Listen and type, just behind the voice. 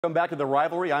Welcome back to the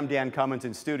rivalry. I'm Dan Cummins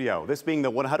in studio. This being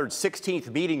the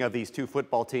 116th meeting of these two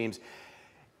football teams.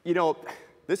 You know,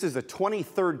 this is the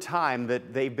 23rd time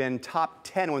that they've been top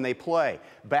 10 when they play.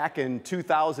 Back in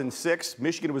 2006,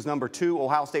 Michigan was number 2,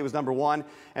 Ohio State was number 1,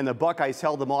 and the Buckeyes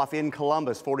held them off in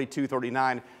Columbus,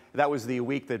 42-39. That was the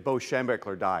week that Bo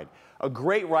Schembechler died. A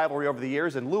great rivalry over the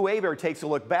years, and Lou Hebert takes a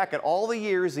look back at all the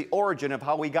years, the origin of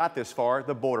how we got this far,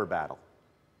 the border battle.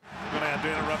 I'm going to have to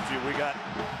interrupt you. We got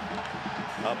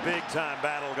a big-time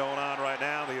battle going on right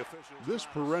now. The officials. This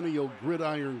perennial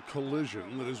gridiron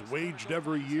collision that is waged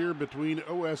every year between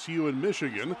OSU and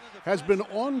Michigan has been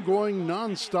ongoing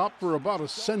nonstop for about a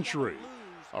century.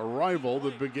 A rival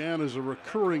that began as a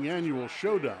recurring annual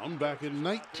showdown back in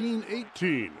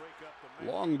 1918,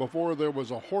 long before there was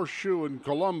a horseshoe in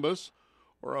Columbus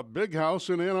or a big house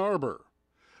in Ann Arbor.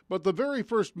 But the very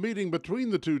first meeting between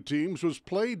the two teams was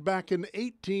played back in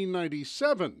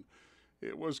 1897.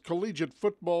 It was collegiate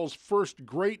football's first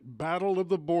great battle of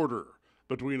the border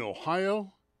between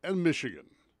Ohio and Michigan.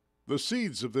 The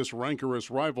seeds of this rancorous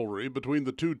rivalry between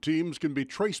the two teams can be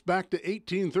traced back to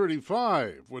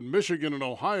 1835, when Michigan and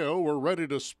Ohio were ready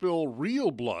to spill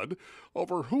real blood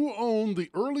over who owned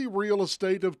the early real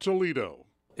estate of Toledo.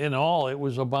 In all, it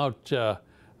was about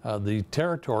the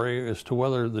territory as to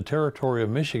whether the territory of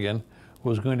Michigan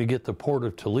was going to get the port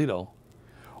of Toledo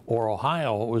or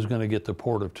Ohio was going to get the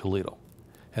port of Toledo.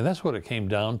 And that's what it came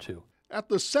down to. At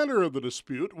the center of the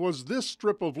dispute was this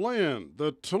strip of land,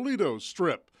 the Toledo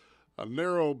Strip, a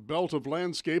narrow belt of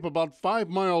landscape about 5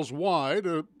 miles wide,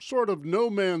 a sort of no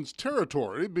man's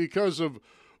territory because of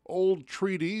old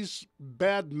treaties,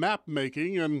 bad map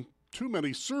making, and too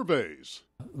many surveys.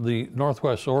 The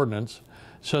Northwest Ordinance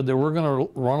said that we're going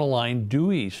to run a line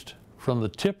due east from the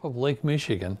tip of Lake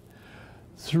Michigan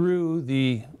through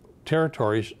the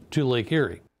territories to Lake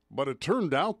Erie. But it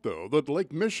turned out, though, that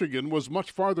Lake Michigan was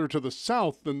much farther to the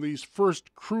south than these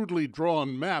first crudely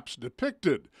drawn maps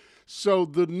depicted. So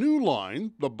the new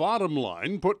line, the bottom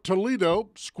line, put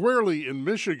Toledo squarely in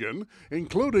Michigan,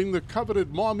 including the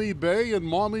coveted Maumee Bay and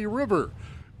Maumee River,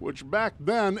 which back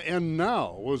then and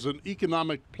now was an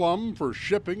economic plum for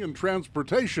shipping and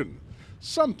transportation,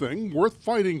 something worth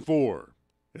fighting for.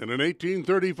 And in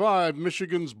 1835,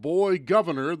 Michigan's boy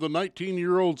governor, the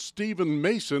 19-year-old Stephen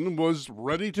Mason, was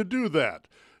ready to do that,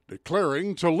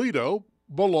 declaring Toledo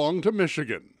belonged to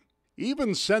Michigan.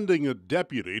 Even sending a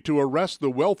deputy to arrest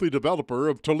the wealthy developer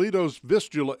of Toledo's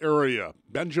Vistula area,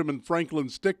 Benjamin Franklin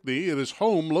Stickney, at his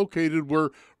home located where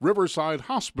Riverside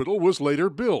Hospital was later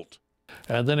built.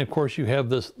 And then, of course, you have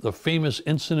the famous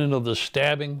incident of the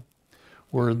stabbing,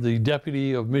 where the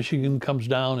deputy of Michigan comes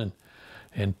down and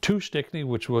to Stickney,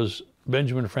 which was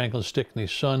Benjamin Franklin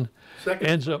Stickney's son,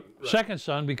 ends up second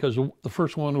son because the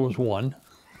first one was one.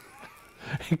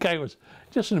 The guy was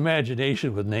just an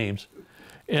imagination with names.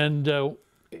 And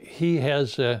he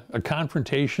has a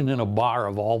confrontation in a bar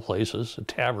of all places, a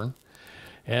tavern,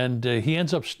 and he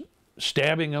ends up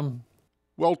stabbing him.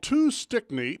 Well, to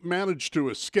Stickney managed to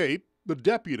escape. The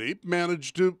deputy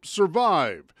managed to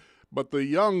survive. But the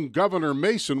young Governor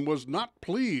Mason was not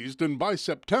pleased, and by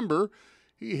September,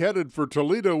 he headed for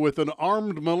Toledo with an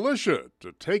armed militia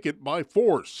to take it by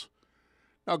force.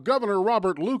 Now, Governor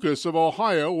Robert Lucas of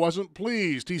Ohio wasn't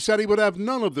pleased. He said he would have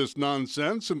none of this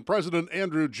nonsense, and President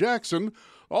Andrew Jackson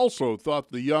also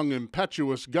thought the young,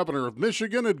 impetuous governor of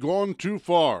Michigan had gone too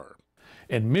far.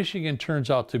 And Michigan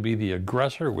turns out to be the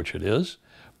aggressor, which it is,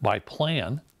 by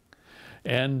plan,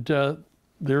 and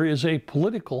there is a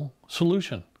political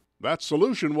solution. That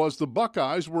solution was the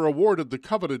Buckeyes were awarded the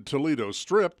coveted Toledo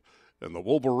Strip, and the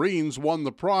Wolverines won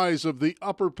the prize of the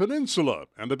Upper Peninsula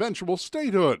and eventual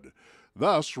statehood.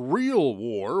 Thus, real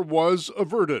war was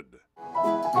averted.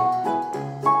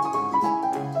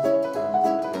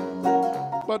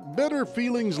 But bitter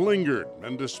feelings lingered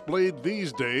and displayed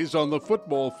these days on the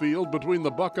football field between the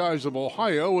Buckeyes of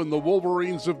Ohio and the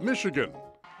Wolverines of Michigan.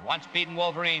 Once beaten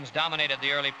Wolverines dominated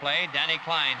the early play. Danny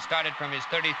Klein started from his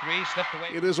 33, slipped away.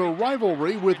 It is a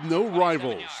rivalry with no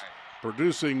rivals,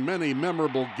 producing many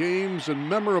memorable games and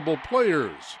memorable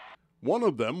players. One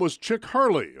of them was Chick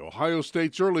Harley, Ohio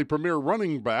State's early premier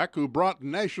running back who brought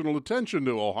national attention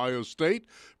to Ohio State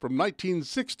from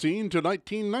 1916 to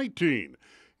 1919.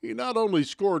 He not only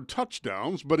scored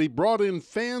touchdowns, but he brought in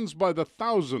fans by the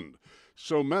thousand,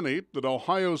 so many that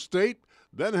Ohio State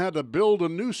then had to build a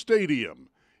new stadium.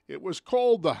 It was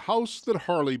called the House That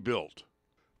Harley Built.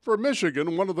 For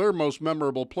Michigan, one of their most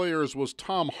memorable players was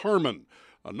Tom Harmon,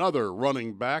 another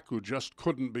running back who just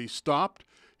couldn't be stopped.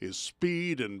 His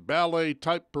speed and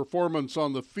ballet-type performance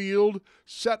on the field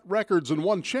set records and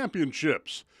won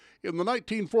championships. In the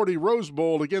 1940 Rose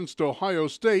Bowl against Ohio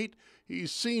State,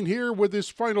 He's seen here with his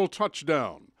final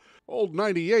touchdown. Old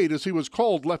 98, as he was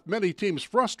called, left many teams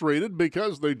frustrated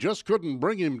because they just couldn't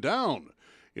bring him down.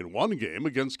 In one game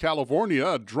against California,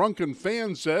 a drunken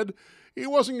fan said he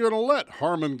wasn't going to let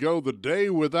Harmon go the day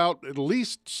without at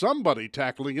least somebody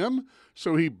tackling him,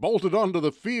 so he bolted onto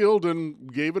the field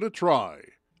and gave it a try.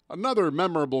 Another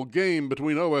memorable game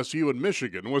between OSU and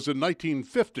Michigan was in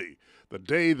 1950, the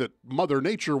day that Mother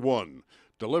Nature won,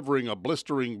 delivering a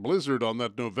blistering blizzard on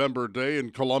that November day in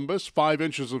Columbus, 5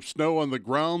 inches of snow on the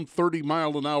ground,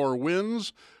 30-mile-an-hour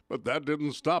winds. But that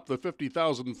didn't stop the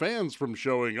 50,000 fans from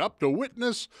showing up to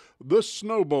witness the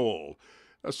Snow Bowl,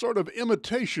 a sort of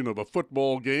imitation of a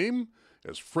football game,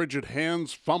 as frigid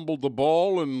hands fumbled the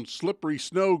ball and slippery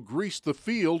snow greased the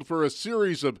field for a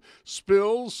series of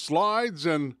spills, slides,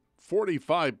 and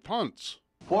 45 punts.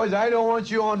 Boys, I don't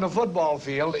want you on the football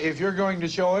field if you're going to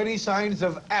show any signs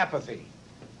of apathy.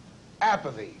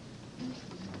 Apathy.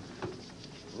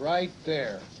 Right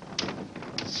there.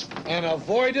 And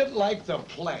avoid it like the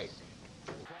plague.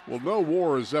 Well, no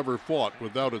war is ever fought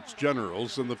without its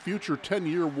generals, and the future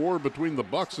 10-year war between the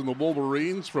Bucks and the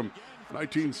Wolverines from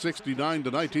 1969 to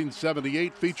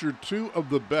 1978 featured two of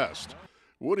the best,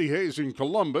 Woody Hayes in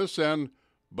Columbus and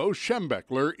Bo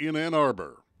Schembechler in Ann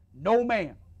Arbor. No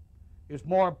man is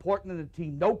more important than the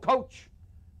team. No coach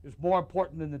is more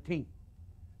important than the team.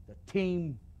 The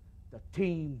team, the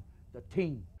team, the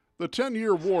team. The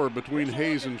 10-year war between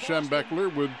Hayes and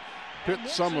Schembechler would pit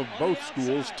some of both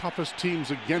schools' toughest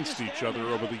teams against each other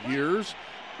over the years.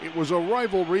 It was a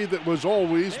rivalry that was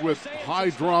always with high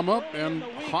drama and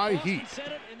high heat.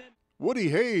 Woody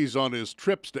Hayes, on his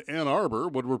trips to Ann Arbor,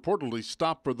 would reportedly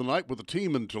stop for the night with a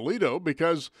team in Toledo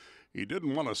because he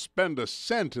didn't want to spend a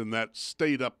cent in that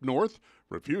state up north,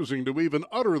 refusing to even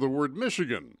utter the word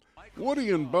Michigan.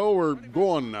 Woody and Bo are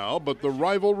gone now, but the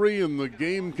rivalry and the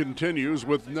game continues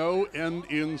with no end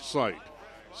in sight.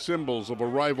 Symbols of a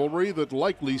rivalry that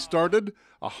likely started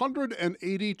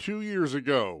 182 years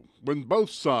ago, when both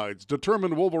sides,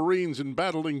 determined Wolverines in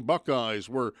battling Buckeyes,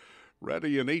 were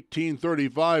ready in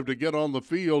 1835 to get on the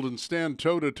field and stand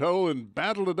toe-to-toe and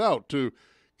battle it out to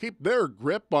keep their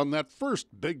grip on that first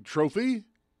big trophy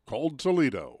called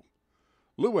Toledo.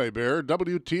 Lou Hebert,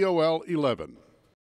 WTOL 11.